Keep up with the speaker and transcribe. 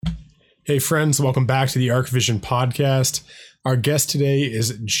Hey friends, welcome back to the Arc Vision podcast. Our guest today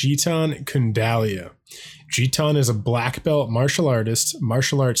is Jitan Kundalia. Jitan is a black belt martial artist,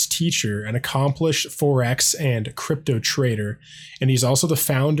 martial arts teacher, an accomplished Forex and crypto trader, and he's also the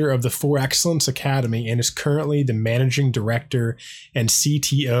founder of the Forexcellence Academy and is currently the managing director and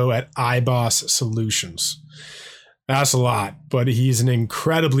CTO at iBoss Solutions. That's a lot, but he's an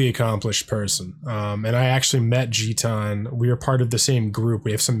incredibly accomplished person. And I actually met Jitan. We were part of the same group.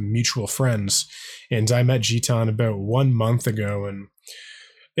 We have some mutual friends. And I met Jitan about 1 month ago. And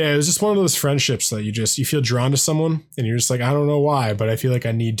yeah, it was just one of those friendships that you feel drawn to someone and you're just like, I don't know why, but I feel like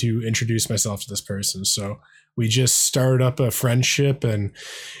I need to introduce myself to this person. So we just started up a friendship and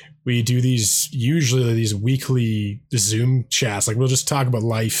we do usually these weekly Zoom chats. Like we'll just talk about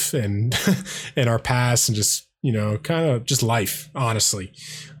life and, and our past and just, kind of just life, honestly,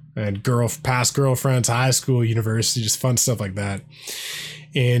 and past girlfriends, high school, university, just fun stuff like that.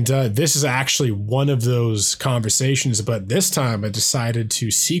 And this is actually one of those conversations, but this time I decided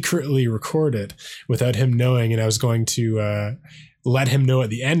to secretly record it without him knowing. And I was going to let him know at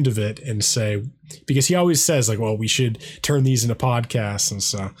the end of it and say, because he always says like, well, we should turn these into podcasts. And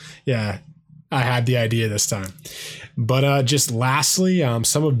so, yeah, I had the idea this time. But just lastly,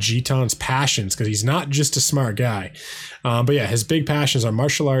 some of Jitan's passions, because he's not just a smart guy. But yeah, his big passions are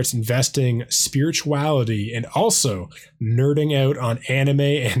martial arts, investing, spirituality, and also nerding out on anime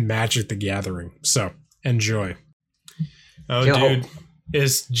and Magic the Gathering. So enjoy. Oh, yo. Dude,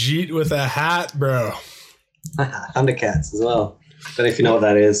 it's Jeet with a hat, bro. Thundercats as well. Don't know if you know what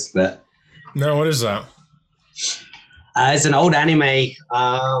that is, but no, what is that? It's an old anime.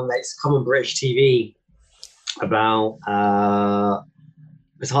 It's common British TV about.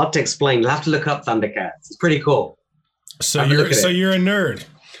 It's hard to explain. You'll have to look up Thundercats. It's pretty cool. So you're a nerd.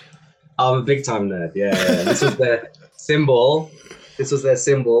 I'm a big time nerd. Yeah. This was their symbol. This was their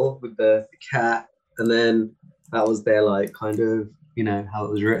symbol with the cat, and then that was their kind of how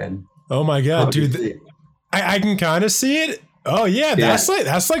it was written. Oh my god, dude! I can kind of see it. Oh yeah, that's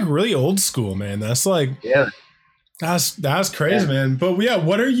like really old school, man. That's like That's crazy, man. But yeah,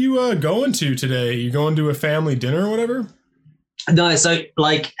 what are you going to today? You going to a family dinner or whatever? No, so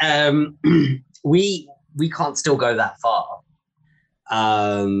we can't still go that far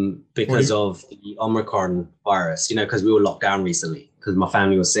because of the Omicron virus. Because we were locked down recently because my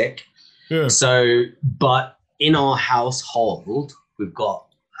family was sick. Yeah. So, but in our household, we've got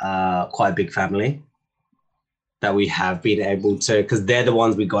quite a big family that we have been able to, because they're the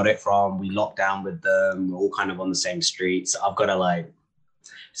ones we got it from. We locked down with them. We're all kind of on the same streets. I've got to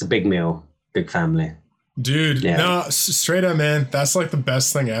it's a big meal, big family. Dude, no, straight up, man. That's like the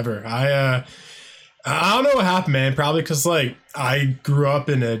best thing ever. I don't know what happened, man. Probably because I grew up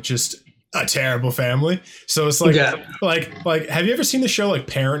in a terrible family. So it's like have you ever seen the show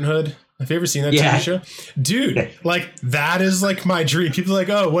Parenthood? Have you ever seen that TV show? Dude, that is my dream. People are like,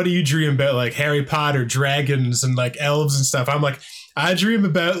 oh, what do you dream about? Harry Potter, dragons, and elves and stuff. I'm like, I dream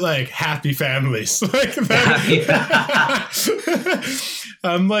about happy families.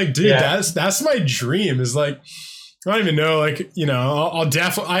 I'm like, dude, that's my dream is I don't even know, I'll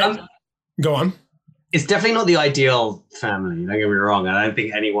definitely, go on. It's definitely not the ideal family. Don't get me wrong. I don't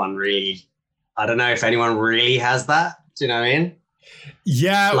think anyone really, I don't know if anyone really has that. Do you know what I mean?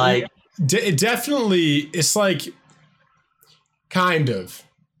 Yeah. It definitely, it's kind of.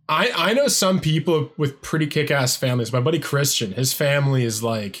 I know some people with pretty kick-ass families. My buddy Christian, his family is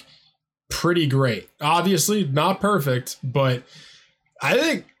pretty great. Obviously not perfect, but I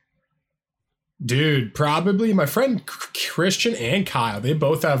think, dude, probably my friend Christian and Kyle, they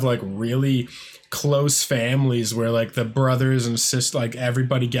both have really close families where the brothers and sisters,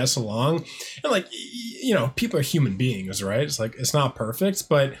 everybody gets along. And people are human beings, right? It's it's not perfect,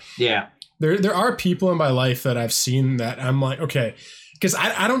 but yeah, there are people in my life that I've seen that I'm okay, because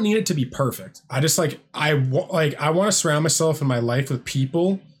I don't need it to be perfect. I just I want to surround myself in my life with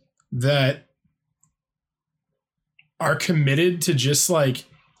people that are committed to just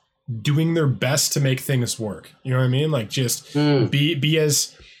doing their best to make things work. You know what I mean? Be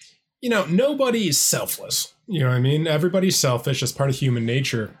as, nobody is selfless. You know what I mean? Everybody's selfish. That's part of human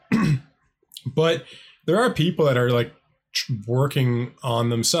nature. But there are people that are working on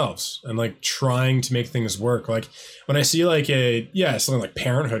themselves and trying to make things work. When I see something like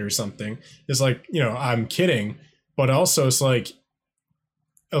Parenthood or something, it's I'm kidding, but also it's at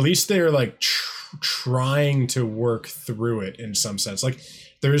least they're trying to work through it in some sense.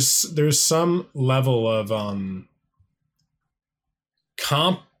 There's some level of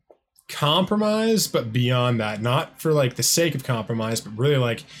compromise, but beyond that, not for the sake of compromise, but really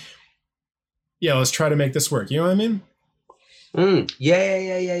let's try to make this work. You know what I mean?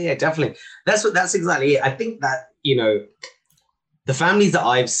 Yeah, definitely. That's exactly it. I think that, the families that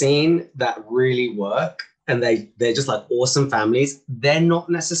I've seen that really work and they're just like awesome families, they're not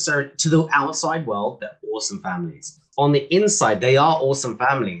necessarily to the outside world, they're awesome families. On the inside, they are awesome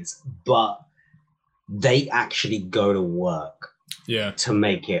families, but they actually go to work to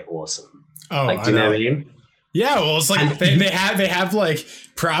make it awesome. Oh, like, do you know what I mean? Yeah, well, it's like they have like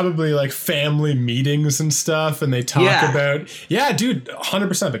probably like family meetings and stuff, and they talk about dude,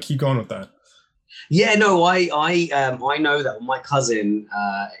 100%. But keep going with that. Yeah, no, I know that my cousin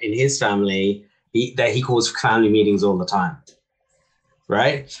in his family, he calls family meetings all the time,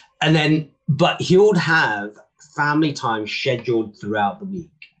 right? And then, but he would have family time scheduled throughout the week.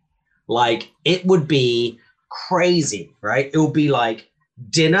 Like, it would be crazy, right? It would be like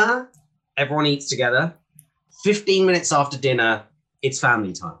dinner, everyone eats together. 15 minutes after dinner, it's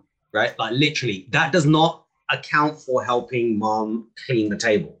family time, right? Like, literally, that does not account for helping mom clean the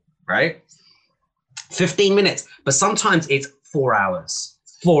table, right? 15 minutes, but sometimes it's 4 hours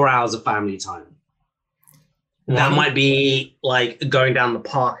of family time. That might be like going down the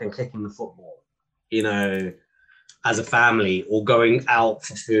park and kicking the football, as a family, or going out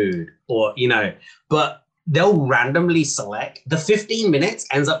for food, or, but they'll randomly select. The 15 minutes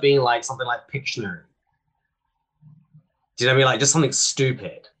ends up being like something like Pictionary. Do you know what I mean? Like, just something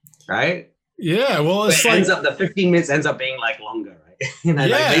stupid, right? Yeah, well, it's like the 15 minutes ends up being like longer, right?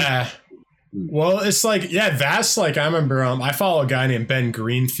 Yeah. Well, it's like, that's like, I remember I follow a guy named Ben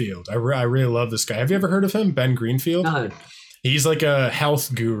Greenfield. I really love this guy. Have you ever heard of him, Ben Greenfield? No. He's like a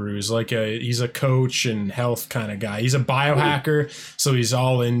health guru. He's a coach and health kind of guy. He's a biohacker, so he's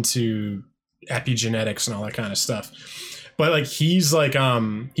all into epigenetics and all that kind of stuff. But like, he's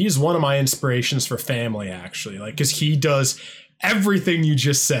one of my inspirations for family, actually, like, because he does everything you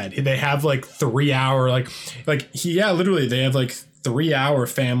just said. They have like 3 hour, literally they have like 3 hour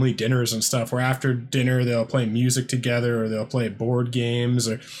family dinners and stuff, where after dinner they'll play music together, or they'll play board games,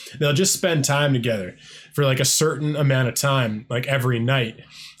 or they'll just spend time together for like a certain amount of time, like every night.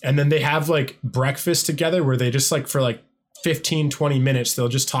 And then they have like breakfast together, where they just like for like 15-20 minutes they'll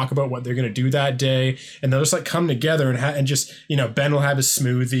just talk about what they're going to do that day, and they'll just like come together and just, Ben will have his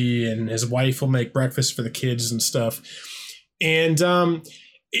smoothie and his wife will make breakfast for the kids and stuff. And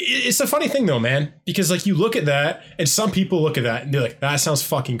it's a funny thing though, man, because like, you look at that and some people look at that and they're like, that sounds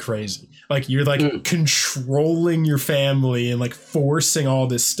fucking crazy. Like, you're like controlling your family and like forcing all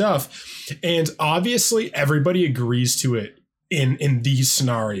this stuff. And obviously everybody agrees to it in these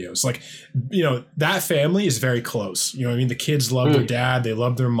scenarios. Like, that family is very close. You know what I mean? The kids love their dad. They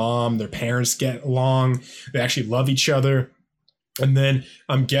love their mom. Their parents get along. They actually love each other. And then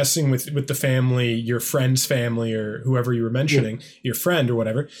I'm guessing with the family, your friend's family, or whoever you were mentioning, your friend or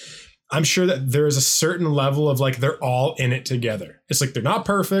whatever, I'm sure that there is a certain level of like, they're all in it together. It's like, they're not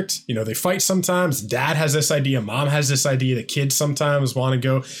perfect. They fight sometimes. Dad has this idea. Mom has this idea. The kids sometimes want to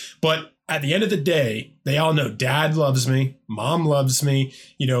go. But at the end of the day, they all know dad loves me. Mom loves me.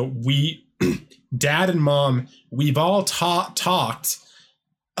 Dad and mom, we've all talked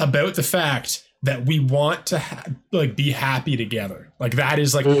about the fact that we want to be happy together. Like, that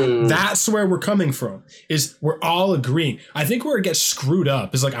is like, that's where we're coming from, is we're all agreeing. I think where it gets screwed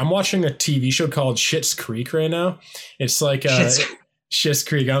up is like, I'm watching a TV show called Schitt's Creek right now. It's like Schitt's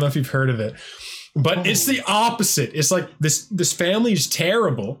Creek. I don't know if you've heard of it, but it's the opposite. It's like this family is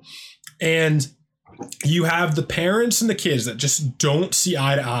terrible, and you have the parents and the kids that just don't see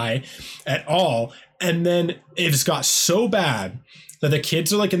eye to eye at all. And then it's got so bad that the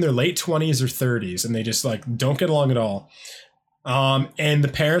kids are like in their late 20s or 30s and they just like don't get along at all. And the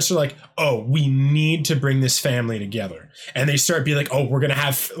parents are like, oh, we need to bring this family together. And they start being like, oh, we're going to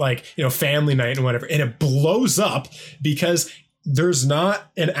have like, family night and whatever. And it blows up because there's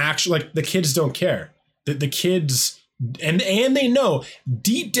not an actual, like, the kids don't care. The kids, and they know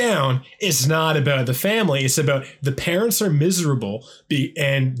deep down it's not about the family. It's about the parents are miserable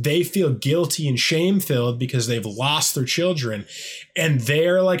and they feel guilty and shame filled because they've lost their children, and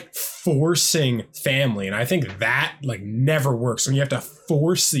they're like forcing family. And I think that like never works when you have to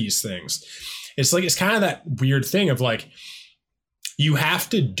force these things. It's like, it's kind of that weird thing of like, you have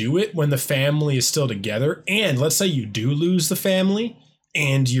to do it when the family is still together. And let's say you do lose the family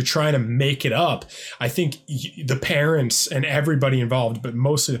and you're trying to make it up. I think the parents and everybody involved, but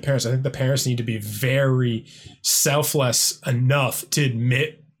mostly the parents, I think the parents need to be very selfless enough to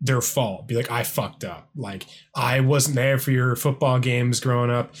admit their fault. Be like, I fucked up. Like, I wasn't there for your football games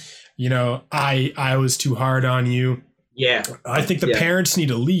growing up. I was too hard on you. Yeah. I think the parents need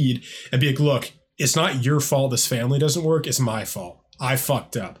to lead and be like, look, it's not your fault this family doesn't work. It's my fault. I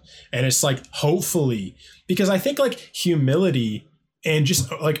fucked up. And it's like, hopefully, because I think like humility and just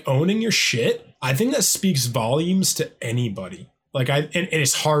like owning your shit, I think that speaks volumes to anybody. Like and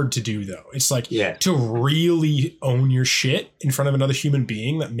it's hard to do though. It's like to really own your shit in front of another human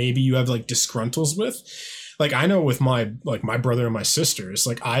being that maybe you have like disgruntles with. Like I know with my brother and my sisters,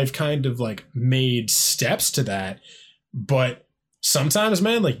 like I've kind of like made steps to that, but sometimes,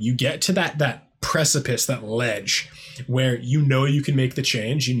 man, like you get to that precipice, that ledge where you know you can make the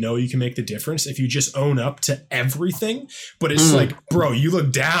change, you know you can make the difference if you just own up to everything. But it's like, bro, you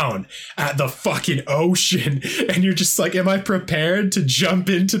look down at the fucking ocean and you're just like, am I prepared to jump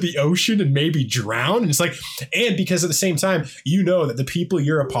into the ocean and maybe drown? And it's like, and because at the same time, you know that the people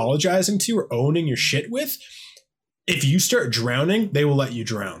you're apologizing to or owning your shit with, if you start drowning, they will let you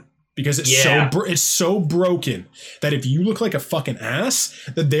drown. Because it's so broken that if you look like a fucking ass,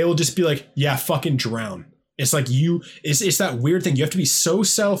 that they will just be like, yeah, fucking drown. It's like it's that weird thing. You have to be so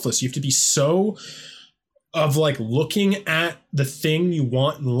selfless. You have to be so of like looking at the thing you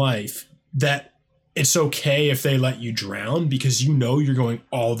want in life that it's okay if they let you drown because you know you're going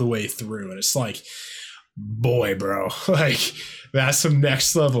all the way through. And it's like, boy, bro, like that's some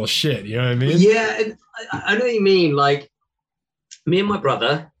next level shit. You know what I mean? Yeah, I know what you mean. Like me and my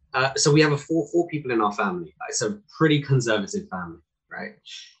brother, so we have four people in our family. It's a pretty conservative family, right?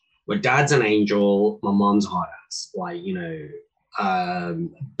 Where dad's an angel, my mom's hard ass, like, you know.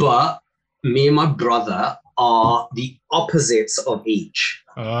 But me and my brother are the opposites of each.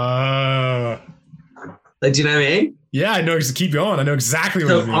 Like, do you know what I mean? Yeah, I know. Keep going. I know exactly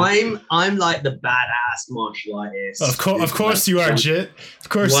what you mean. I'm like the badass martial artist. Of course you are, Jit. Of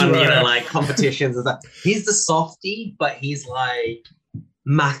course you are. You know, like competitions and stuff. He's the softie, but he's like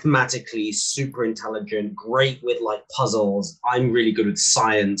mathematically super intelligent, great with like puzzles. I'm really good with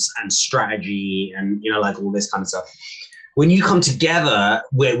science and strategy and, you know, like all this kind of stuff. When you come together,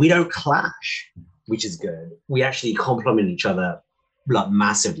 where we don't clash, which is good, we actually complement each other like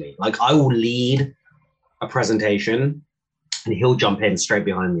massively. Like I will lead a presentation and he'll jump in straight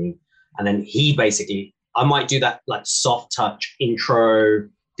behind me. And then he basically, I might do that like soft touch intro,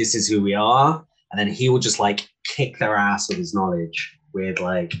 this is who we are. And then he will just like kick their ass with his knowledge, with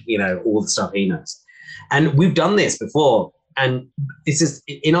like, you know, all the stuff he knows. And we've done this before. And this is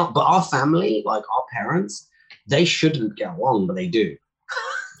but our family, like our parents, they shouldn't get along, but they do.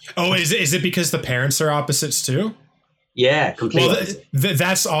 Oh, is it because the parents are opposites too? Yeah, completely. Well,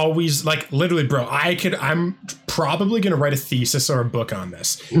 that's always like literally, bro. I'm probably going to write a thesis or a book on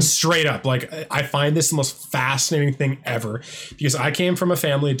this straight up. Like I find this the most fascinating thing ever because I came from a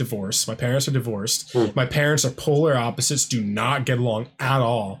family of divorce. My parents are divorced. My parents are polar opposites, do not get along at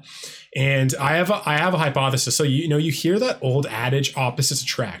all. And I have a hypothesis. So, you know, you hear that old adage, opposites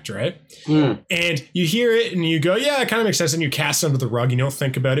attract, right? And you hear it and you go, yeah, it kind of makes sense. And you cast it under the rug. You don't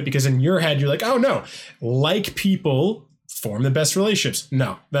think about it because in your head, you're like, oh, no, like people form the best relationships.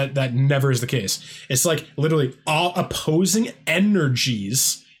 No, that never is the case. It's like literally all opposing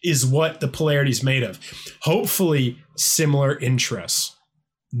energies is what the polarity is made of. Hopefully similar interests,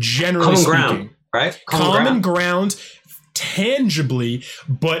 generally speaking. Common ground, right? Common ground, tangibly,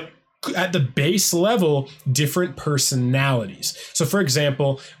 but at the base level, different personalities. So for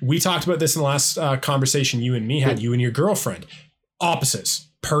example, we talked about this in the last conversation you and me had, you and your girlfriend. Opposites,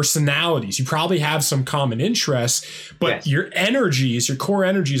 personalities. You probably have some common interests, but your energies, your core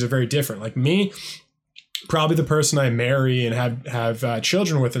energies are very different. Like me, probably the person I marry and have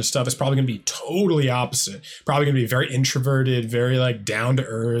children with and stuff is probably going to be totally opposite. Probably going to be very introverted, very like down to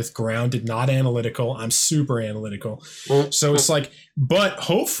earth, grounded, not analytical. I'm super analytical. So it's like, but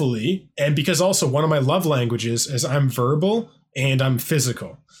hopefully, and because also one of my love languages is I'm verbal and I'm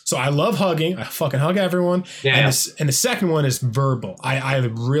physical. So I love hugging. I fucking hug everyone. And the second one is verbal. I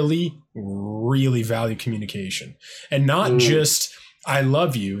really, really value communication and not just I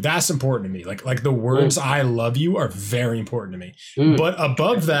love you. That's important to me. Like the words I love you are very important to me. But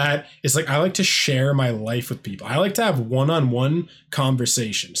above that, it's like I like to share my life with people. I like to have one-on-one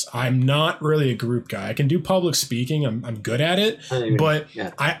conversations. I'm not really a group guy. I can do public speaking. I'm good at it. But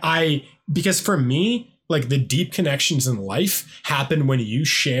I because for me, like the deep connections in life happen when you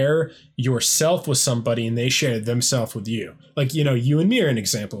share yourself with somebody and they share themselves with you. Like, you know, you and me are an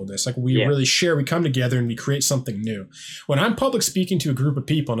example of this. Like we really share, we come together and we create something new. When I'm public speaking to a group of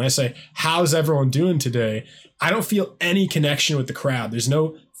people and I say, how's everyone doing today? I don't feel any connection with the crowd. There's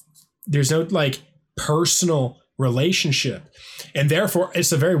no like personal relationship. And therefore,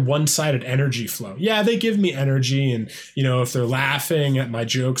 it's a very one-sided energy flow. Yeah, they give me energy, and if they're laughing at my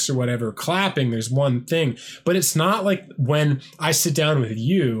jokes or whatever, clapping, there's one thing. But it's not like when I sit down with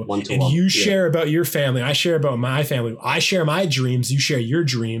you and you share about your family, I share about my family, I share my dreams, you share your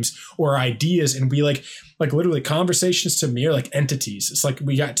dreams or ideas, and we like literally conversations to me are like entities. It's like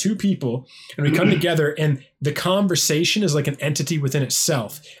we got two people and we come together, and the conversation is like an entity within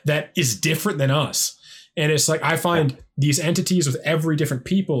itself that is different than us. And it's like, I find these entities with every different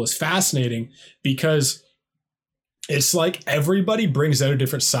people is fascinating, because it's like everybody brings out a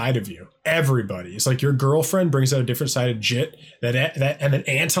different side of you. Everybody. It's like your girlfriend brings out a different side of Jit, and then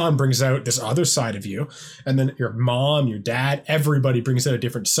Anton brings out this other side of you. And then your mom, your dad, everybody brings out a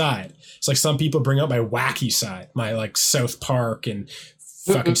different side. It's like some people bring out my wacky side, my like South Park and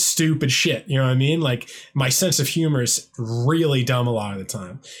fucking stupid shit. You know what I mean? Like my sense of humor is really dumb a lot of the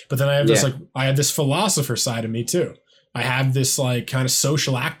time. But then I have this I have this philosopher side of me too. I have this like kind of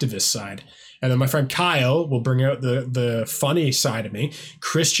social activist side. And then my friend Kyle will bring out the funny side of me.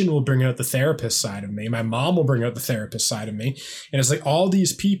 Christian will bring out the therapist side of me. My mom will bring out the therapist side of me. And it's like all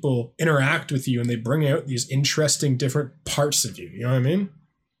these people interact with you and they bring out these interesting different parts of you. You know what I mean?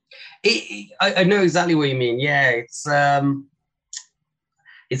 I know exactly what you mean. Yeah,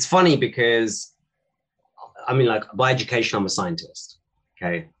 it's funny because, I mean, like by education, I'm a scientist.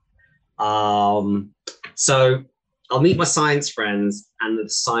 Okay. So I'll meet my science friends and the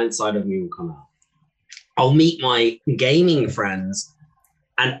science side of me will come out. I'll meet my gaming friends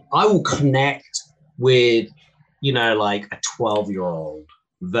and I will connect with, like a 12-year-old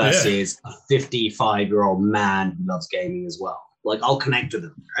versus a 55-year-old man who loves gaming as well. Like I'll connect with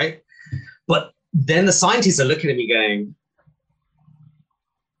them, right? But then the scientists are looking at me going,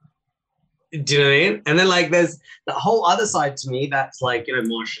 do you know what I mean? And then like there's the whole other side to me that's like,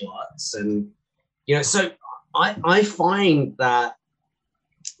 martial arts and, so I find that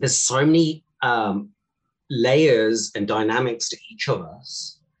there's so many layers and dynamics to each of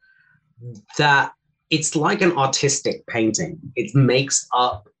us that it's like an artistic painting. It makes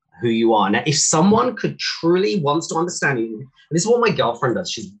up who you are. Now, if someone could truly wants to understand you, and this is what my girlfriend does.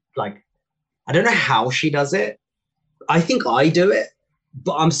 She's like, I don't know how she does it. I think I do it,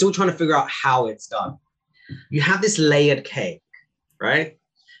 but I'm still trying to figure out how it's done. You have this layered cake, right?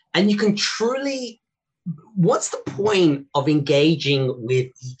 And you can truly, what's the point of engaging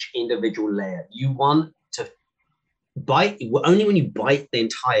with each individual layer? You want to bite, only when you bite the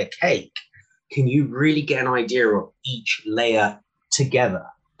entire cake can you really get an idea of each layer together.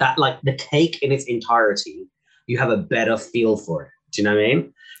 That like the cake in its entirety, you have a better feel for it. Do you know what I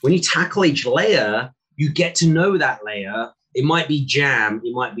mean? When you tackle each layer, you get to know that layer. It might be jam,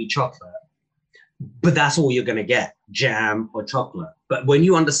 it might be chocolate, but that's all you're going to get, jam or chocolate. But when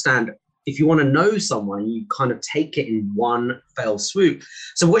you understand, if you want to know someone, you kind of take it in one fell swoop.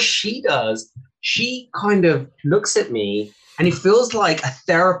 So what she does, she kind of looks at me and it feels like a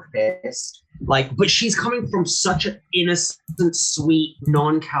therapist, but she's coming from such an innocent, sweet,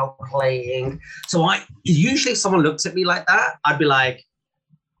 non-calculating. So usually if someone looks at me like that, I'd be like,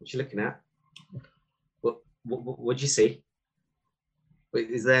 what you looking at? What'd you see?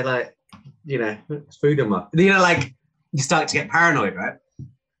 Is there like, food in my, like you start to get paranoid, right?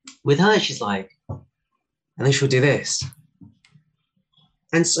 With her, she's like, and then she'll do this.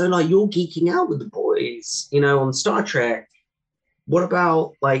 And so like you're geeking out with the boys, on Star Trek. What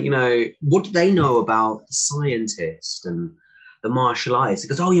about like, what do they know about the scientist and the martial arts? He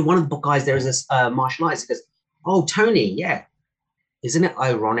goes, oh, yeah, one of the guys there is this martial arts. He goes, oh, Tony, yeah. Isn't it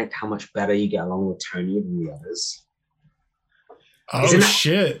ironic how much better you get along with Tony than the others? Oh,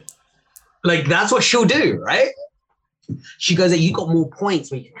 shit. Like, that's what she'll do, right? She goes, you got more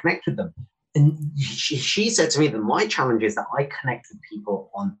points where you can connect with them. And she said to me that my challenge is that I connect with people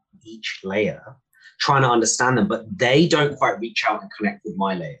on each layer, trying to understand them, but they don't quite reach out and connect with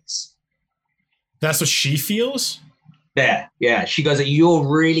my layers. That's what she feels? Yeah. She goes, you're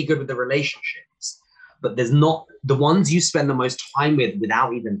really good with the relationships, but there's not the ones you spend the most time with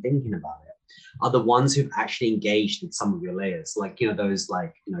without even thinking about it are the ones who've actually engaged with some of your layers. Like, those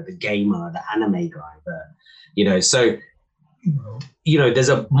like, the gamer, the anime guy, so, there's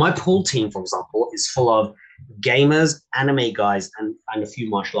my pool team, for example, is full of gamers, anime guys, and a few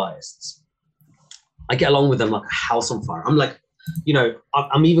martial artists. I get along with them like a house on fire. I'm like,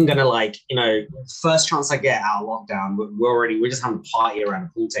 I'm even going to like, first chance I get out of lockdown, we're just having a party around a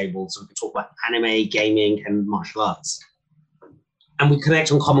pool table so we can talk about anime, gaming, and martial arts. And we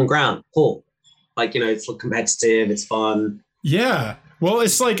connect on common ground. Cool. Like, it's competitive, it's fun. Yeah. Well,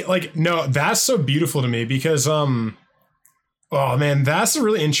 it's like, no, that's so beautiful to me because, Oh man, that's a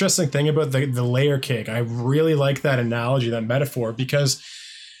really interesting thing about the layer cake. I really like that analogy, that metaphor, because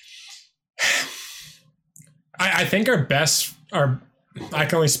I think I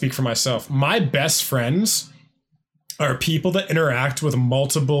can only speak for myself. My best friends are people that interact with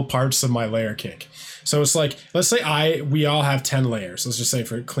multiple parts of my layer cake. So it's like, let's say we all have 10 layers. Let's just say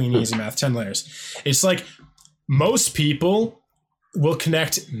for clean, easy math, 10 layers. It's like most people will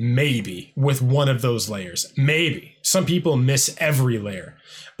connect maybe with one of those layers. Maybe. Some people miss every layer.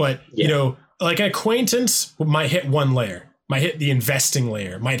 But, you know, like an acquaintance might hit one layer, might hit the investing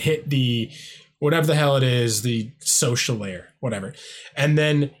layer, might hit the whatever the hell it is, the social layer, whatever. And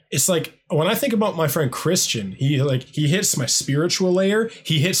then it's like, when I think about my friend Christian, he hits my spiritual layer.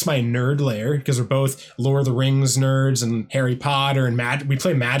 He hits my nerd layer because we're both Lord of the Rings nerds and Harry Potter and we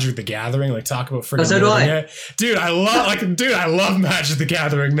play Magic the Gathering, like talk about freaking. So do I. Dude, I love Magic the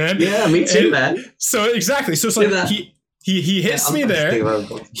Gathering, man. Yeah, me too, man. So exactly. So it's like he hits me there.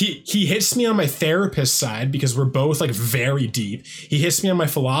 He hits me on my therapist side because we're both like very deep. He hits me on my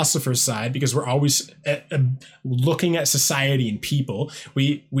philosopher's side because we're always looking at society and people.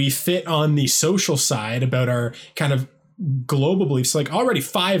 We fit on the social side about our kind of global beliefs. Like already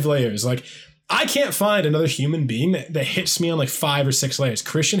 5 layers. Like I can't find another human being that hits me on like 5 or 6 layers.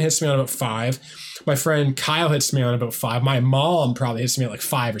 Christian hits me on about 5. My friend Kyle hits me on about 5. My mom probably hits me at like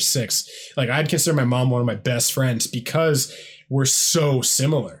 5 or 6. Like I'd consider my mom one of my best friends because we're so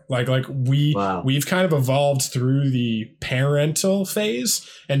similar. Like we've kind of evolved through the parental phase,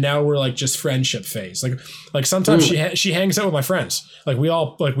 and now we're like just friendship phase. Like sometimes she hangs out with my friends. Like we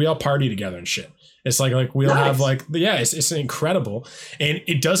all party together and shit. It's like we'll have like it's incredible, and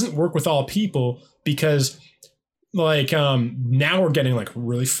it doesn't work with all people because. Like now we're getting like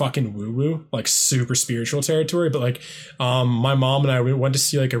really fucking woo woo, like super spiritual territory. But like my mom and I, we went to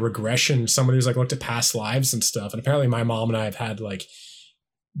see like a regression, somebody who's like looked at past lives and stuff, and apparently my mom and I have had like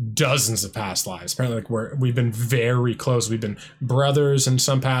dozens of past lives. Apparently like we've been very close. We've been brothers in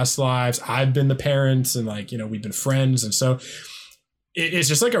some past lives. I've been the parents, and like, you know, we've been friends. And so it's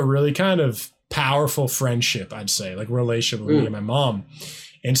just like a really kind of powerful friendship, I'd say, like relationship with me and my mom.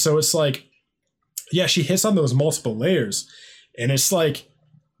 And so it's like, yeah, she hits on those multiple layers. And it's like,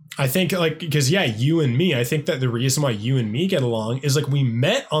 I think like, because you and me, I think that the reason why you and me get along is like we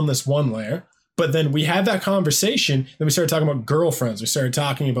met on this one layer, but then we had that conversation. Then we started talking about girlfriends. We started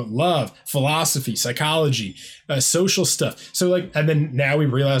talking about love, philosophy, psychology, social stuff. So like, and then now we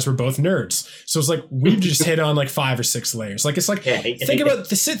realize we're both nerds. So it's like, we've just hit on like 5 or 6 layers. Like, it's like, think about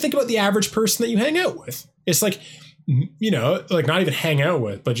the average person that you hang out with. It's like, you know, like not even hang out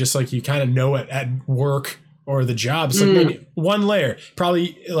with, but just like you kind of know it at work or the job. It's like maybe one layer,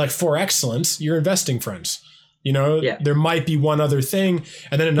 probably like for excellence, you're investing friends. You know, there might be one other thing.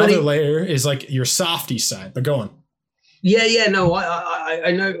 And then another layer is like your softy side, but go on. Yeah. No,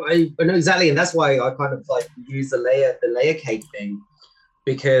 I know exactly. And that's why I kind of like use the layer cake thing,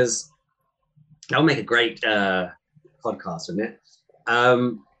 because that'll make a great podcast, wouldn't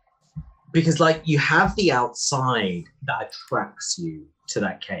it? Because like you have the outside that attracts you to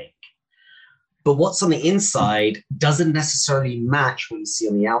that cake, but what's on the inside doesn't necessarily match what you see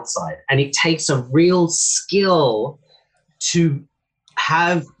on the outside. And it takes a real skill to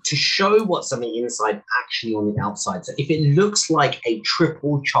show what's on the inside actually on the outside. So if it looks like a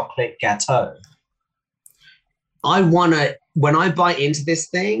triple chocolate gâteau, when I bite into this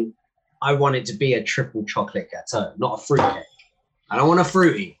thing, I want it to be a triple chocolate gâteau, not a fruit cake. I don't want a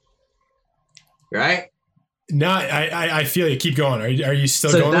fruity. Right? No, I feel you. Keep going. Are you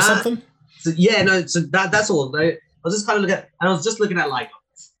still going with something? So that's all. I was just kind of looking at like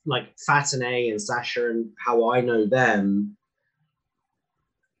Fatine and Sasha and how I know them.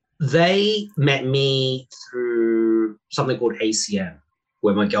 They met me through something called ACN,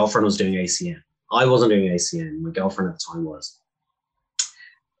 where my girlfriend was doing ACN. I wasn't doing ACN. My girlfriend at the time was.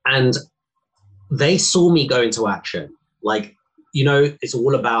 And they saw me go into action. Like, you know, it's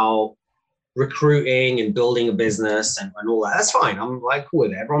all about recruiting and building a business and all that. That's fine. I'm like cool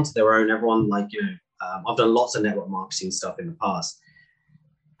with it. Everyone's their own. Everyone, like, you know, I've done lots of network marketing stuff in the past.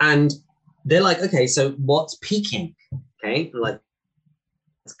 And they're like, okay, so what's peaking? Okay. Like,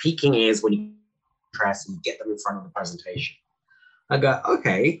 peaking is when you press and you get them in front of the presentation. I go,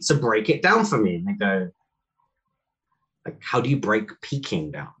 okay, so break it down for me. And they go, like, how do you break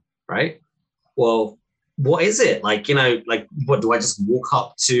peaking down? Right? Well, what is it? Like, you know, like, what do I just walk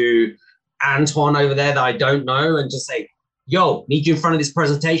up to Antoine over there that I don't know and just say, yo, need you in front of this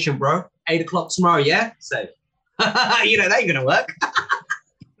presentation, bro. 8 o'clock tomorrow, yeah? So, you know, that ain't gonna work.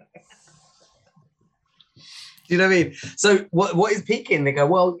 You know what I mean? So what is peaking? They go,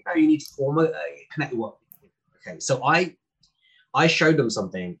 well, you know, you need to form a connect what? Okay, so I I showed them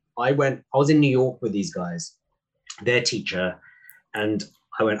something. I was in New York with these guys, their teacher, and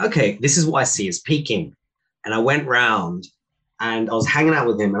I went, okay, this is what I see as peaking. And I went round and I was hanging out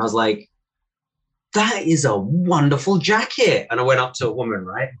with him and I was like, that is a wonderful jacket. And I went up to a woman,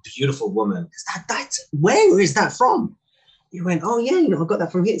 right? Beautiful woman. Where is that from? He went, oh yeah, I got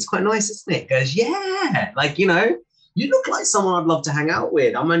that from here. It's quite nice, isn't it? He goes, yeah. Like, you look like someone I'd love to hang out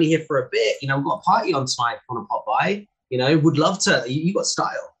with. I'm only here for a bit. We've got a party on tonight. Want to pop by? Would love to. You got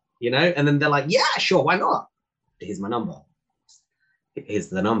style, And then they're like, yeah, sure. Why not? Here's my number. Here's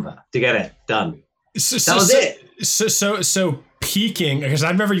the number. To get it done. That was it. So peaking, because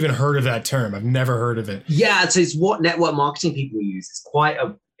I've never even heard of that term. I've never heard of it. Yeah, it's what network marketing people use. It's quite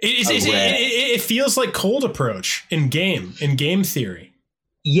a. It feels like cold approach in game theory.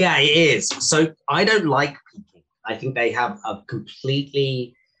 Yeah, it is. So I don't like peaking. I think they have a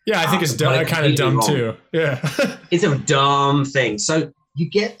completely. Yeah, I think it's kind of dumb wrong. Too. Yeah, it's a dumb thing. So you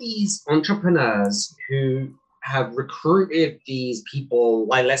get these entrepreneurs who have recruited these people,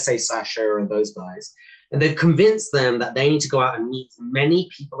 like let's say Sasha and those guys, and they've convinced them that they need to go out and meet as many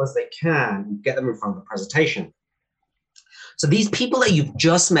people as they can and get them in front of the presentation. So these people that you've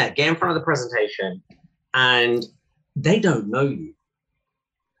just met get in front of the presentation and they don't know you.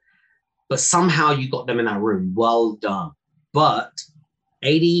 But somehow you got them in that room. Well done. But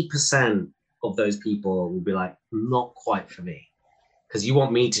 80% of those people will be like, not quite for me. Because you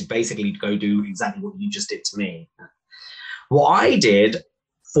want me to basically go do exactly what you just did to me. What I did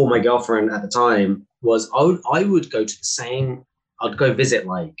for my girlfriend at the time was I would go to I'd go visit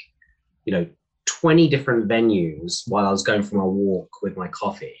 20 different venues while I was going for my walk with my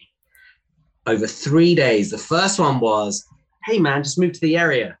coffee over 3 days. The first one was, hey man, just moved to the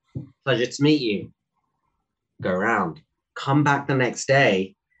area. Pleasure to meet you. Go around. Come back the next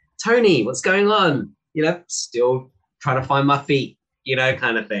day. Tony, what's going on? Still trying to find my feet,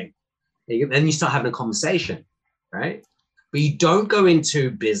 kind of thing. Then you start having a conversation, right? But you don't go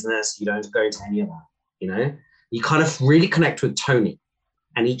into business. You don't go into any of that, You kind of really connect with Tony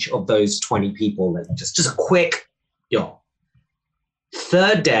and each of those 20 people. That just a quick,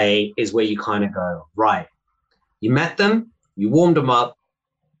 Third day is where you kind of go, right, you met them, you warmed them up,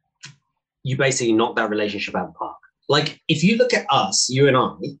 you basically knocked that relationship out of the park. Like, if you look at us, you and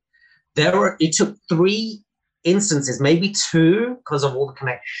I, it took 3 instances, maybe 2, because of all the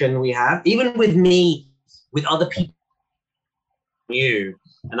connection we have, even with me, with other people knew.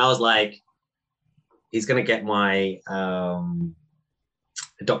 And I was like, he's going to get my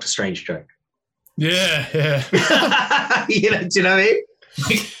Doctor Strange joke. Yeah. Do you know what I mean?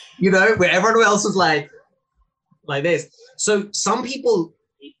 Where everyone else was like this. So some people,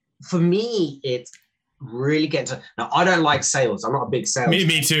 for me, it's really getting to. Now, I don't like sales. I'm not a big sales.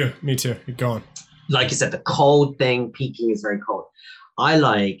 Me too. Go on. Like you said, the cold thing, peaking is very cold. I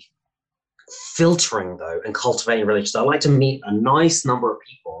like filtering, though, and cultivating relationships. I like to meet a nice number of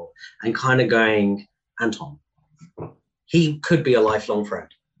people and kind of going, Anton, he could be a lifelong friend.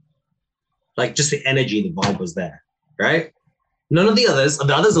 Like, just the energy, the vibe was there, right? None of the others are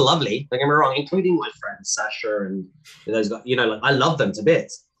lovely, don't get me wrong, including my friends, Sasha and those guys, I love them to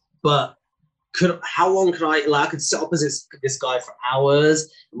bits. But how long could I could sit opposite this guy for hours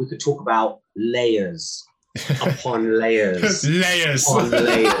and we could talk about layers upon layers. Layers. Upon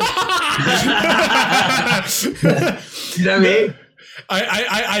layers. You know what I mean?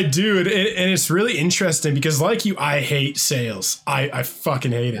 I do, and it's really interesting because, like you, I hate sales. I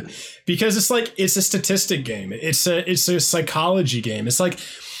fucking hate it because it's a statistic game. It's a psychology game. It's like,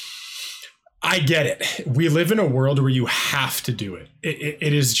 I get it. We live in a world where you have to do it.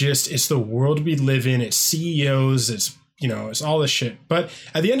 It is just, it's the world we live in. It's CEOs. It's it's all this shit. But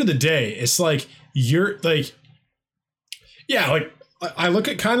at the end of the day, it's like you're like, yeah, like I look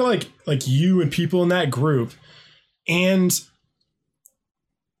at kind of like you and people in that group, and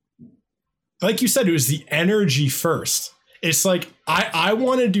like you said, it was the energy first. It's like, I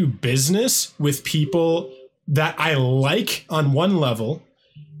want to do business with people that I like on one level.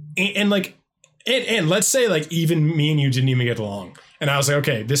 And let's say like even me and you didn't even get along. And I was like,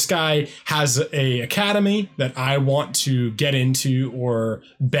 okay, this guy has a academy that I want to get into or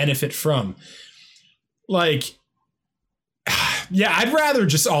benefit from. Like, yeah, I'd rather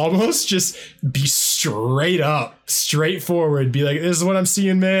just almost just be straightforward, be like, this is what I'm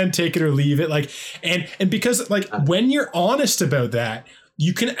seeing, man, take it or leave it. Like, and because like when you're honest about that,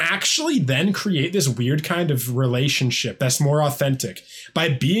 you can actually then create this weird kind of relationship that's more authentic. By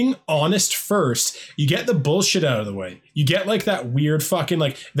being honest first, you get the bullshit out of the way. You get like that weird fucking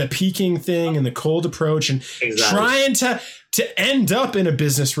like the peaking thing and the cold approach and trying to end up in a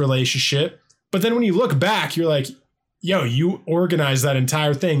business relationship. But then when you look back, you're like, you organized that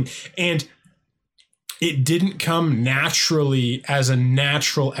entire thing, and it didn't come naturally as a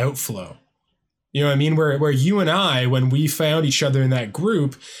natural outflow. You know what I mean? Where you and I, when we found each other in that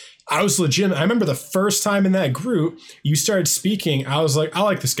group, I was legitimate. I remember the first time in that group, you started speaking. I was like, I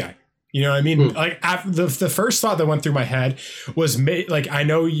like this guy. You know what I mean? Like the first thought that went through my head was like, I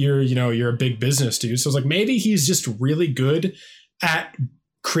know you're a big business dude. So I was like, maybe he's just really good at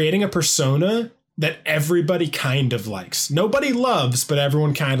creating a persona that everybody kind of likes. Nobody loves, but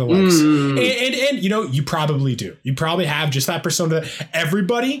everyone kind of likes. And you probably do. You probably have just that persona that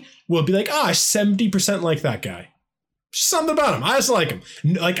everybody will be like, 70% like that guy. Something about him. I just like him.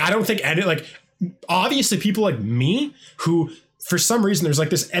 Like, I don't think obviously people like me who, for some reason, there's like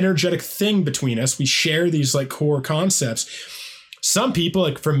this energetic thing between us. We share these like core concepts. Some people,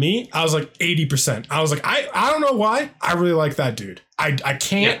 like for me, I was like 80%. I was like, I don't know why. I really like that dude. I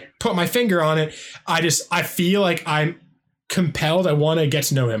can't put my finger on it. I feel like I'm compelled. I want to get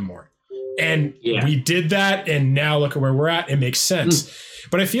to know him more. And we did that. And now look at where we're at. It makes sense.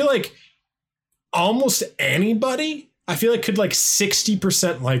 But I feel like almost anybody, could like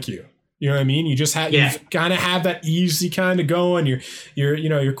 60% like you. You know what I mean? You just have, you kind of have that easy kind of going.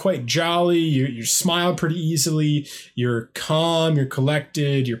 You're quite jolly. You smile pretty easily. You're calm. You're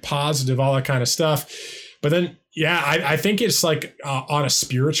collected. You're positive. All that kind of stuff. But then, I think it's like on a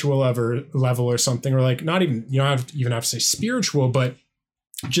spiritual level or something, or like not even, you don't even have to say spiritual, but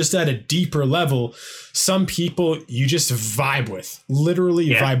just at a deeper level, some people you just vibe with,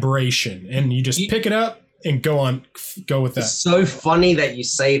 literally vibration, and you just pick it up and go with that. It's so funny that you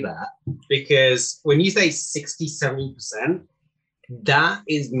say that, because when you say 60-70%, that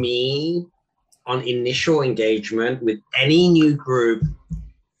is me on initial engagement with any new group,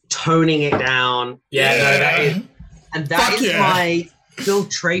 toning it down. That is my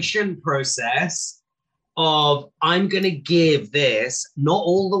filtration process of, I'm going to give this, not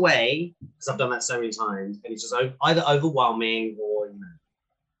all the way, because I've done that so many times, and it's just either overwhelming or,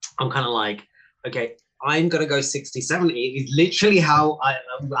 I'm kind of like, okay, I'm going to go 60-70. It's literally how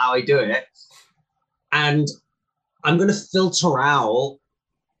I do it. And I'm going to filter out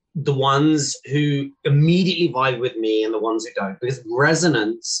the ones who immediately vibe with me and the ones who don't, because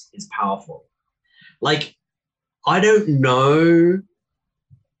resonance is powerful. Like, I don't know,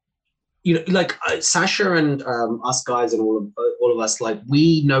 like Sasha and us guys and all of us, like,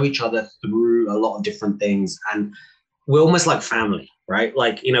 we know each other through a lot of different things, and we're almost like family. Right?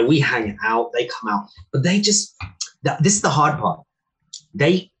 Like, we hang out, they come out, but they just, this is the hard part.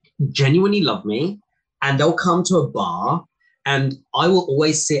 They genuinely love me, and they'll come to a bar, and I will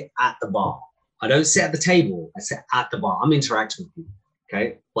always sit at the bar. I don't sit at the table. I sit at the bar. I'm interacting with people.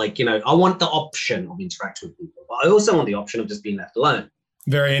 Okay. Like, I want the option of interacting with people, but I also want the option of just being left alone.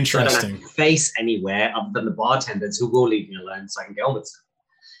 Very interesting. So I don't have to face anywhere other than the bartenders who will leave me alone so I can get on with stuff.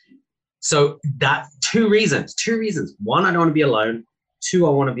 So that two reasons. One, I don't want to be alone. Two,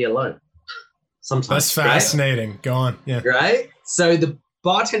 I want to be alone. Sometimes. That's fascinating. Right? Go on. Yeah. Right? So the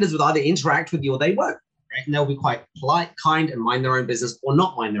bartenders would either interact with you or they won't. Right? And they'll be quite polite, kind, and mind their own business, or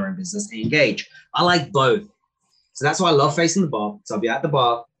not mind their own business and engage. I like both. So that's why I love facing the bar. So I'll be at the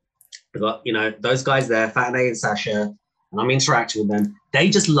bar. I've got, those guys there, Fat and Sasha, and I'm interacting with them. They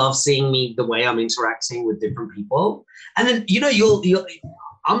just love seeing me the way I'm interacting with different people. And then,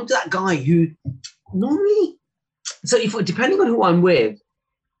 I'm that guy who normally, so depending on who I'm with,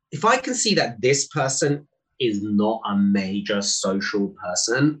 if I can see that this person is not a major social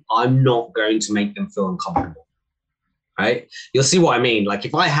person, I'm not going to make them feel uncomfortable, right? You'll see what I mean. Like,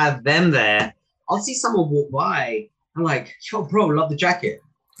 if I have them there, I'll see someone walk by, I'm like, yo, bro, love the jacket.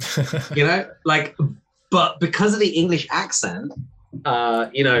 But because of the English accent,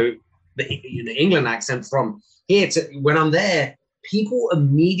 the England accent from here to when I'm there, people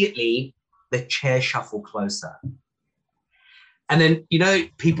immediately, the chair shuffle closer. And then,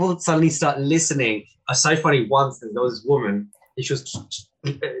 people suddenly start listening. It's so funny. Once there was this woman,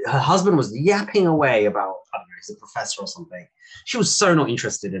 and her husband was yapping away about, I don't know, he's a professor or something. She was so not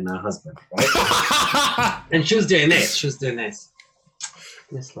interested in her husband, right? And she was doing this.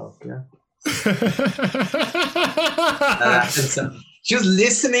 Yes, love, yeah. And so she was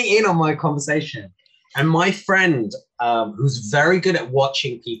listening in on my conversation. And my friend, who's very good at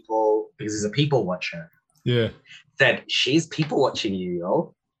watching people, because he's a people watcher, said, she's people watching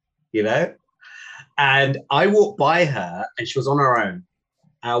you, yo, And I walked by her, and she was on her own.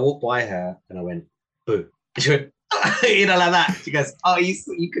 I walked by her, and I went, boo. And she went, like that. She goes, oh,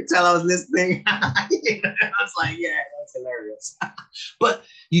 you could tell I was listening. I was like, yeah, that's hilarious. But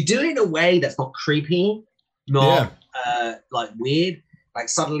you do it in a way that's not creepy, not like weird. Like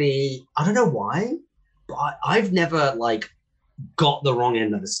suddenly, I don't know why, but I've never like got the wrong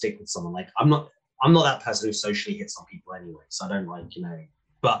end of the stick with someone. Like I'm not that person who socially hits on people anyway. So I don't like,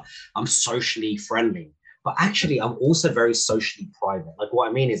 but I'm socially friendly. But actually, I'm also very socially private. Like what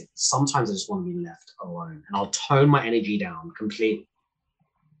I mean is sometimes I just want to be left alone and I'll tone my energy down completely.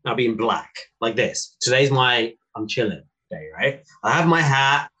 I'll be in black like this. Today's I'm chilling day, right? I have my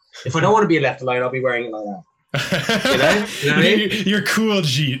hat. If I don't want to be left alone, I'll be wearing it like that. You know what I mean? You're cool,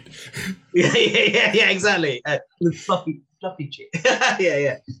 Jeet. Yeah, exactly. The fluffy Jeet.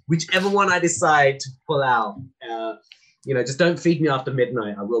 yeah. Whichever one I decide to pull out, just don't feed me after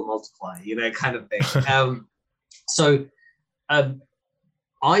midnight. I will multiply, kind of thing.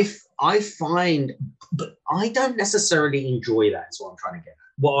 I find, but I don't necessarily enjoy that. Is what I'm trying to get at.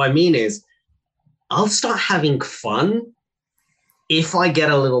 What I mean is, I'll start having fun if I get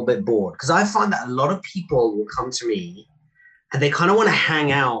a little bit bored, because I find that a lot of people will come to me and they kind of want to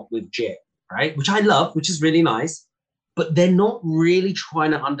hang out with Jit, right? Which I love, which is really nice, but they're not really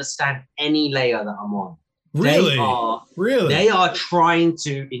trying to understand any layer that I'm on. Really? They are trying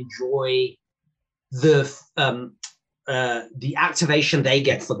to enjoy the activation they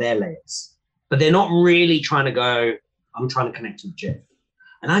get for their layers, but they're not really trying to go, I'm trying to connect with Jit.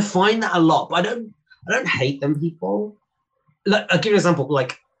 And I find that a lot, but I don't hate them people. Like, I'll give you an example.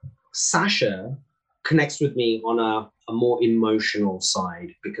 Like Sasha connects with me on a more emotional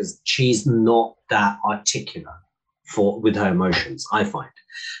side because she's not that articulate with her emotions, I find.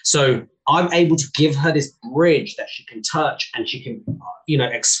 So I'm able to give her this bridge that she can touch and she can,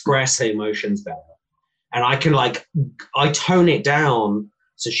 express her emotions better. And I can I tone it down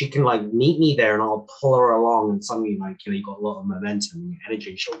so she can meet me there and I'll pull her along and suddenly you got a lot of momentum and energy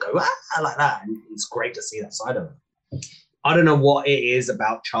and she'll go like that. And it's great to see that side of her. I don't know what it is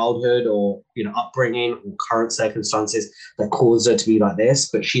about childhood or, upbringing or current circumstances that caused her to be like this,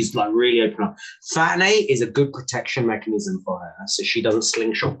 but she's really open up. Fatnay is a good protection mechanism for her, so she doesn't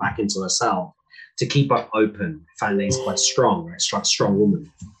slingshot back into herself to keep her open. Fatnay is quite strong, right? Strong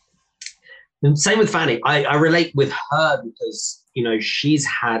woman. And same with Fanny. I relate with her because, she's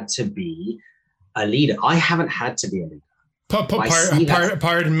had to be a leader. I haven't had to be a leader.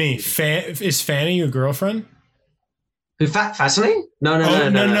 Pardon me. Is Fanny your girlfriend? Who, Fascinating?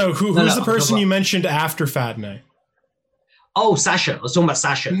 No. Who's the person you mentioned after Fatnay? Oh, Sasha. I was talking about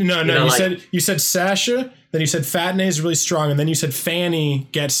Sasha. No. You said Sasha, then you said Fatnay is really strong, and then you said Fanny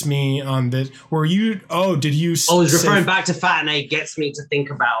gets me on this. Did you? I was referring back to Fatnay gets me to think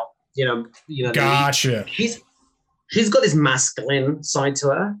about, Gotcha. She's got this masculine side to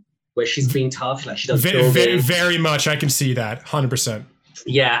her where she's being tough, she does very much. I can see that 100%.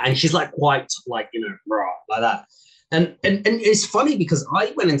 Yeah, and she's quite raw like that. And it's funny because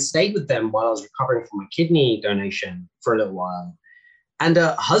I went and stayed with them while I was recovering from my kidney donation for a little while. And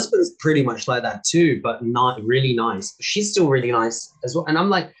her husband's pretty much like that too, but not really nice. She's still really nice as well. And I'm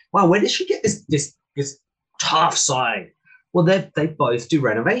like, wow, where did she get this tough side? Well, they both do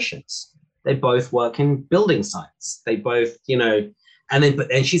renovations. They both work in building sites. They both, and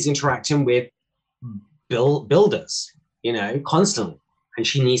she's interacting with builders, constantly. And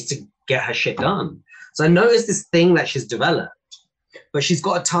she needs to get her shit done. So I noticed this thing that she's developed, but she's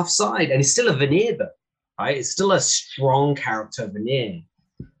got a tough side and it's still a veneer though, right? It's still a strong character veneer.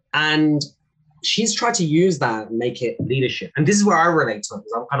 And she's tried to use that and make it leadership. And this is where I relate to it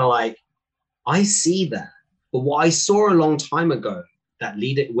because I'm kind of I see that. But what I saw a long time ago,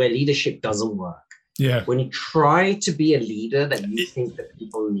 where leadership doesn't work. Yeah. When you try to be a leader that you think that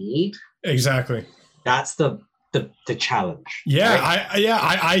people need. Exactly. That's the challenge. Yeah, right?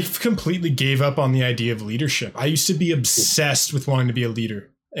 I completely gave up on the idea of leadership. I used to be obsessed with wanting to be a leader.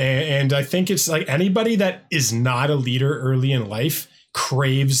 And I think it's anybody that is not a leader early in life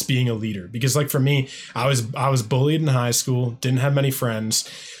craves being a leader. Because for me, I was bullied in high school, didn't have many friends.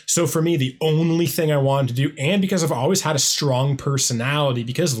 So for me, the only thing I wanted to do, and because I've always had a strong personality,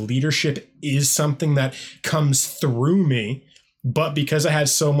 because leadership is something that comes through me, but because I had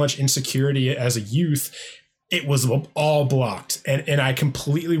so much insecurity as a youth, it was all blocked and I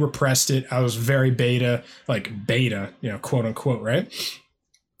completely repressed it. I was very beta, quote unquote, right?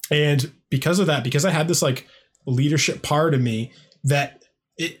 And because of that, because I had this leadership part of me that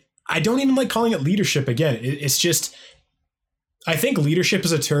I don't even like calling it leadership again. It's just, I think leadership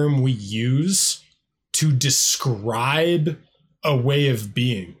is a term we use to describe a way of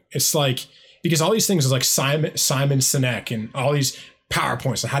being. It's because all these things is Simon Sinek and all these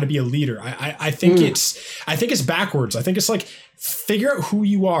PowerPoints on how to be a leader. I think it's backwards. I think it's figure out who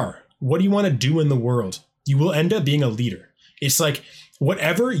you are. What do you want to do in the world? You will end up being a leader. It's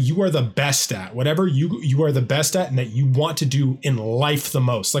whatever you are the best at, whatever you are the best at and that you want to do in life the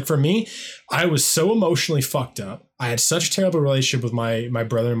most. Like for me, I was so emotionally fucked up. I had such a terrible relationship with my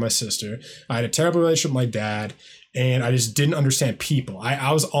brother and my sister. I had a terrible relationship with my dad, and I just didn't understand people.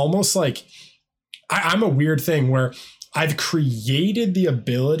 I was almost like, I'm a weird thing where I've created the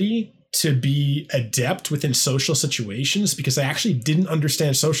ability to be adept within social situations because I actually didn't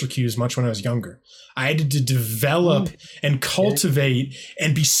understand social cues much when I was younger. I had to develop and cultivate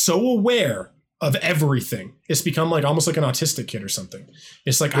and be so aware of everything. It's become like almost like an autistic kid or something.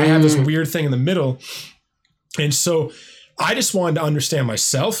 It's like I have this weird thing in the middle. And so I just wanted to understand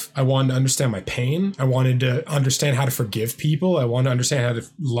myself. I wanted to understand my pain. I wanted to understand how to forgive people. I wanted to understand how to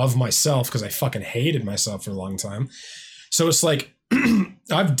love myself because I fucking hated myself for a long time. So it's like,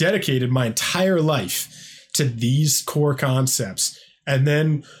 I've dedicated my entire life to these core concepts. And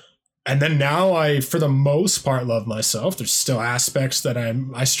then now I, for the most part, love myself. There's still aspects that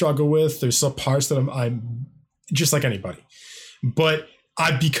I struggle with. There's still parts that I'm just like anybody, but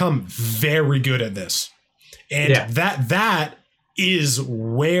I've become very good at this. And that is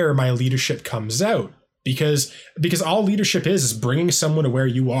where my leadership comes out because all leadership is bringing someone to where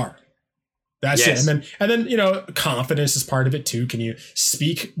you are. That's it. And then, you know, confidence is part of it too. Can you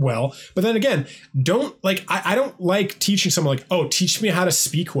speak well? But then again, I don't like teaching someone like, oh, teach me how to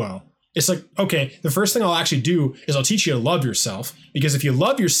speak well. It's like, okay, the first thing I'll actually do is I'll teach you to love yourself, because if you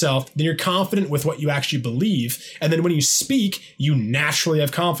love yourself, then you're confident with what you actually believe. And then when you speak, you naturally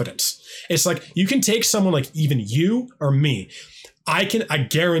have confidence. It's like you can take someone like even you or me. I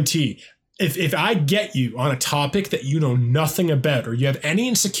guarantee if I get you on a topic that you know nothing about or you have any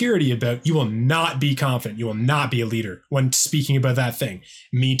insecurity about, you will not be confident. You will not be a leader when speaking about that thing.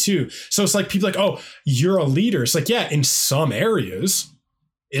 Me too. So it's like people like, oh, you're a leader. It's like, yeah, in some areas.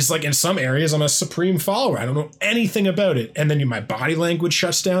 It's like in some areas I'm a supreme follower. I don't know anything about it. And then my body language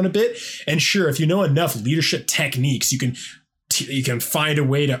shuts down a bit. And sure, if you know enough leadership techniques, you can find a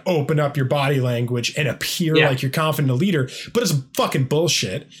way to open up your body language and appear like you're confident leader, but it's fucking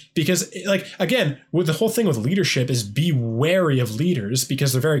bullshit because like, again, with the whole thing with leadership is be wary of leaders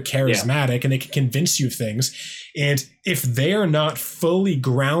because they're very charismatic and they can convince you of things. And if they are not fully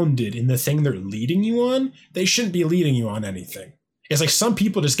grounded in the thing they're leading you on, they shouldn't be leading you on anything. It's like some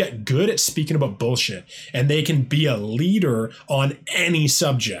people just get good at speaking about bullshit and they can be a leader on any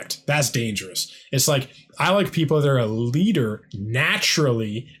subject. That's dangerous. It's like, I like people that are a leader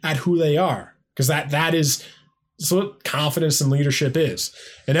naturally at who they are, because that is what confidence and leadership is.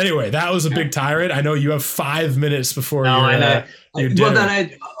 And anyway, that was a big tirade. I know you have 5 minutes before I know. Your dinner.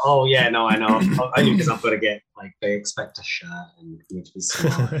 I know. I because I've got to get, like, they expect a shirt and for me to be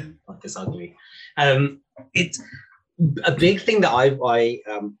smart and like this ugly. It's a big thing that I like,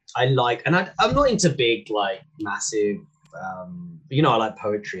 and I'm not into big, like, massive, I like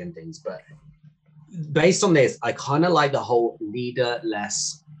poetry and things, but based on this, I kind of like the whole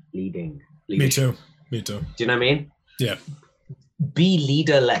leader-less leading. Leadership. Me too. Do you know what I mean? Yeah. Be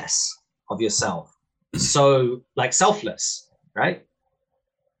leader-less of yourself. So, like, selfless, right?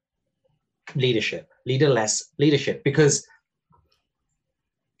 Leader-less leadership. Because,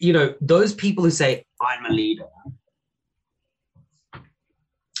 those people who say, I'm a leader,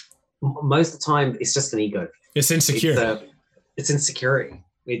 most of the time, it's just an ego. It's insecure. It's insecurity.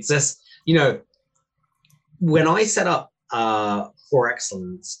 It's just, when I set up For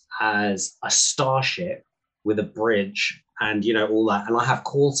Excellence as a starship with a bridge and, all that, and I have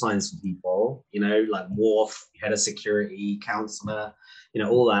call signs for people, like Worf, head of security, counselor,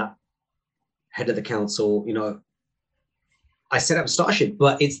 all that, head of the council, I set up a starship,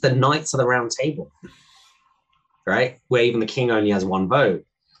 but it's the Knights of the Round Table, right? Where even the king only has one vote.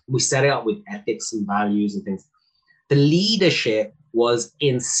 We set it up with ethics and values and things. The leadership was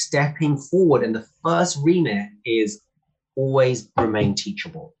in stepping forward. And the first remit is always remain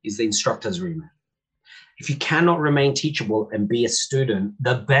teachable, is the instructor's remit. If you cannot remain teachable and be a student,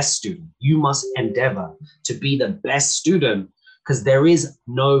 the best student, you must endeavor to be the best student, because there is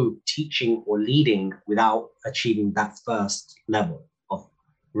no teaching or leading without achieving that first level of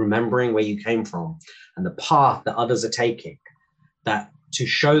remembering where you came from and the path that others are taking, that to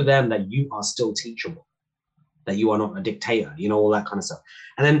show them that you are still teachable, that you are not a dictator, all that kind of stuff.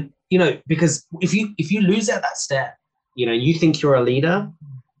 And then, because if you lose at that step, you think you're a leader,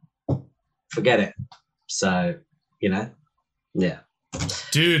 forget it. So, yeah.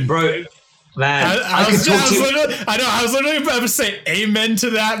 Dude. Bro, man. I was literally about to say amen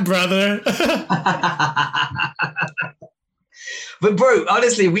to that, brother. But bro,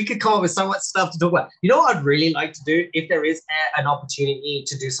 honestly, we could come up with so much stuff to talk about. You know what I'd really like to do? If there is an opportunity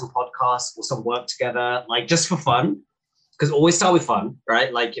to do some podcasts or some work together, like just for fun, because always start with fun,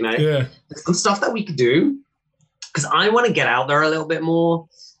 right? Like, you know, yeah. There's some stuff that we could do because I want to get out there a little bit more.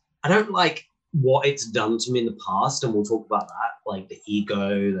 I don't like what it's done to me in the past, and we'll talk about that, like the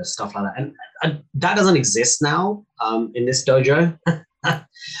ego, the stuff like that. And that doesn't exist now in this dojo,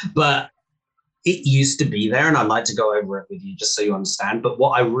 but it used to be there, and I'd like to go over it with you just so you understand. But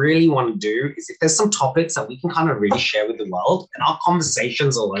what I really want to do is if there's some topics that we can kind of really share with the world and our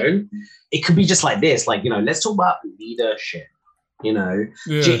conversations alone, it could be just like this, like, you know, let's talk about leadership, you know.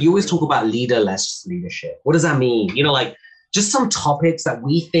 Yeah. You always talk about leaderless leadership. What does that mean? You know, like just some topics that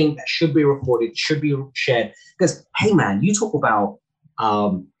we think that should be recorded, should be shared. Because, hey, man, you talk about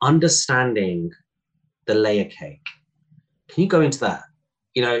understanding the layer cake. Can you go into that?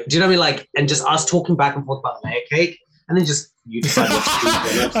 You know, do you know what I mean? Like, and just us talking back and forth about layer cake, and then just you decide what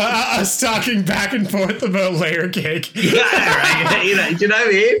to do. Us talking back and forth about layer cake. Yeah, right. You know, do you know what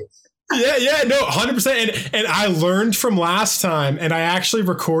I mean? Yeah, no, 100%. And I learned from last time, and I actually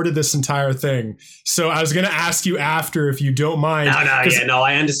recorded this entire thing. So I was going to ask you after, if you don't mind. No,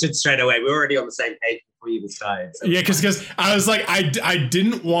 I understood straight away. We were already on the same page before you even started. So yeah, because I was like, I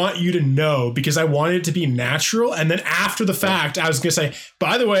didn't want you to know because I wanted it to be natural. And then after the fact, I was going to say,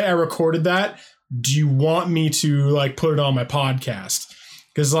 by the way, I recorded that. Do you want me to like put it on my podcast?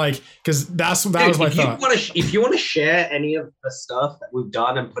 Because that was my thought. If you want to share any of the stuff that we've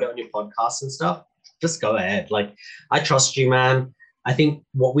done and put it on your podcast and stuff, just go ahead. Like, I trust you, man. I think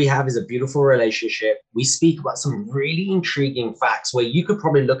what we have is a beautiful relationship. We speak about some really intriguing facts where you could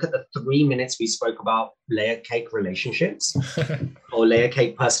probably look at the 3 minutes we spoke about layer cake relationships or layer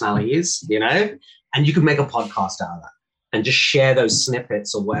cake personalities, you know, and you could make a podcast out of that and just share those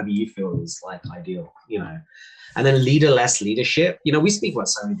snippets or whatever you feel is like ideal, you know. And then leaderless leadership. You know, we speak about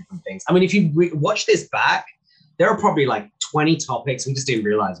so many different things. I mean, if you watch this back, there are probably like 20 topics we just didn't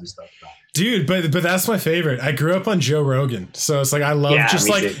realize we spoke about. Dude, but that's my favorite. I grew up on Joe Rogan, so it's like I love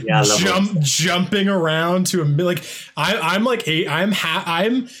jumping around to I have an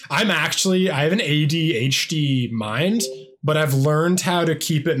ADHD mind, but I've learned how to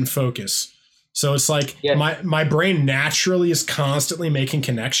keep it in focus. So it's like my brain naturally is constantly making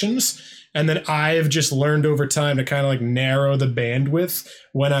connections. And then I've just learned over time to kind of like narrow the bandwidth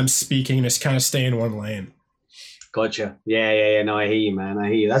when I'm speaking and just kind of stay in one lane. Gotcha. Yeah. No, I hear you, man. I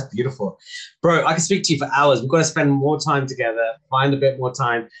hear you. That's beautiful. Bro, I can speak to you for hours. We've got to spend more time together, find a bit more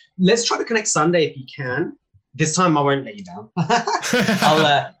time. Let's try to connect Sunday if you can. This time I won't let you down.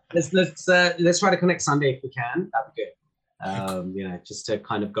 Let's try to connect Sunday if we can. That'd be good. You know, just to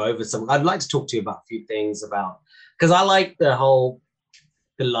kind of go over some. I'd like to talk to you about a few things because I like the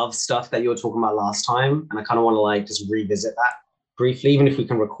love stuff that you were talking about last time, and I kind of want to like just revisit that briefly, even if we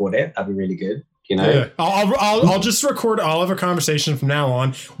can record it. That'd be really good. You know, yeah. I'll just record all of our conversations from now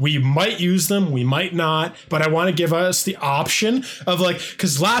on. We might use them, we might not, but I want to give us the option of like,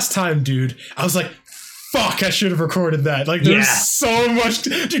 because last time, dude, I was like, fuck, I should have recorded that. Like, there's so much,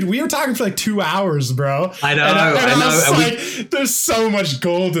 dude. We were talking for like 2 hours, bro. I know. I know. There's so much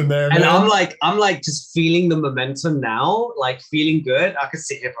gold in there, man. And I'm like just feeling the momentum now, like feeling good. I could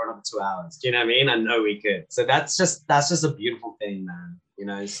sit here for another 2 hours. Do you know what I mean? I know we could. So that's just a beautiful thing, man. You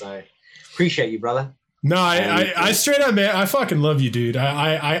know, so appreciate you, brother. No, I straight up, man, I fucking love you, dude.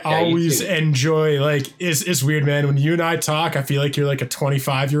 I always enjoy, like, it's weird, man. When you and I talk, I feel like you're like a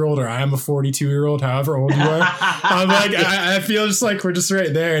 25-year-old or I am a 42-year-old, however old you are. I'm like, I feel just like we're just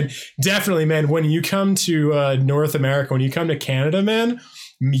right there. And definitely, man, when you come to North America, when you come to Canada, man,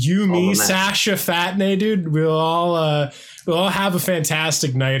 Sasha, Fatney, dude, we'll all have a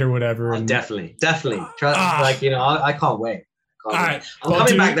fantastic night or whatever. And, definitely. Like, you know, I can't wait. All right. I'm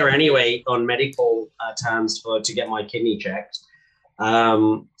coming back there anyway on medical terms to get my kidney checked.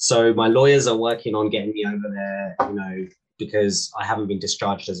 So my lawyers are working on getting me over there, you know, because I haven't been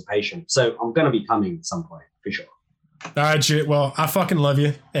discharged as a patient. So I'm going to be coming at some point for sure. All right, shit. Well, I fucking love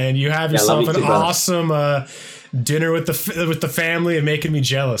you, and you have yourself an awesome dinner with the family and making me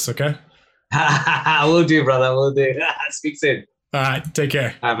jealous. Okay. Will do, brother. Will do. Speak soon. All right. Take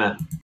care. All right, man.